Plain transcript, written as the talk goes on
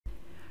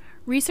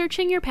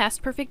Researching your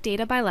PastPerfect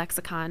data by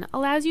Lexicon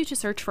allows you to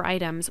search for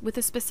items with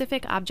a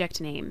specific object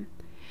name.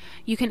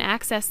 You can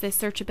access this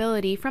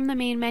searchability from the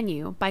main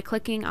menu by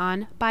clicking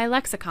on By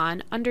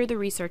Lexicon under the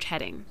Research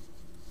heading.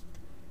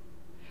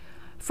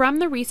 From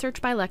the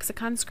Research by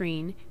Lexicon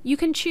screen, you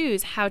can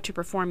choose how to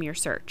perform your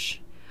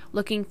search,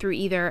 looking through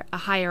either a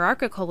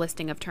hierarchical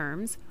listing of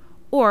terms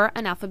or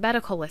an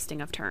alphabetical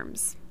listing of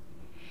terms.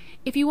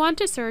 If you want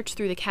to search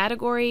through the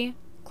category,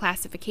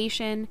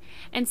 classification,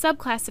 and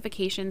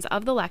subclassifications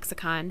of the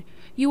lexicon,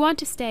 you want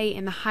to stay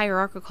in the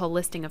hierarchical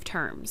listing of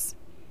terms.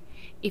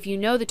 If you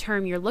know the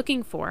term you're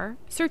looking for,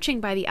 searching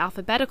by the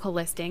alphabetical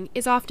listing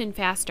is often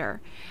faster,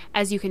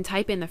 as you can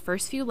type in the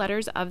first few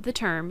letters of the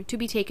term to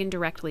be taken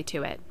directly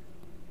to it.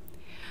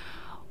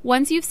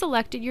 Once you've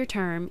selected your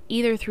term,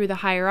 either through the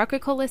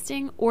hierarchical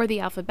listing or the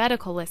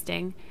alphabetical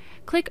listing,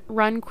 click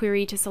Run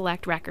Query to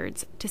select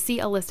records to see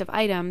a list of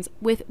items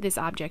with this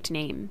object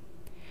name.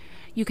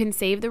 You can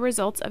save the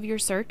results of your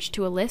search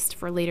to a list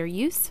for later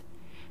use,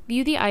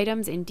 view the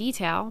items in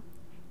detail,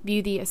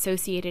 view the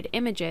associated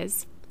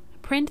images,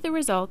 print the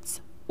results,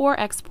 or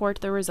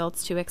export the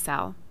results to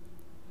Excel.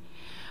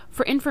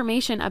 For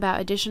information about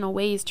additional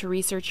ways to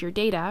research your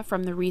data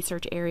from the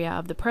research area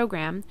of the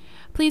program,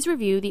 please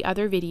review the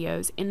other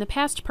videos in the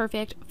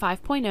PastPerfect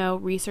 5.0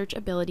 Research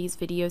Abilities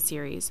video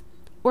series,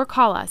 or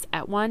call us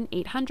at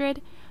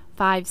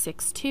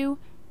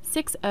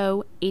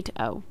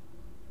 1-800-562-6080.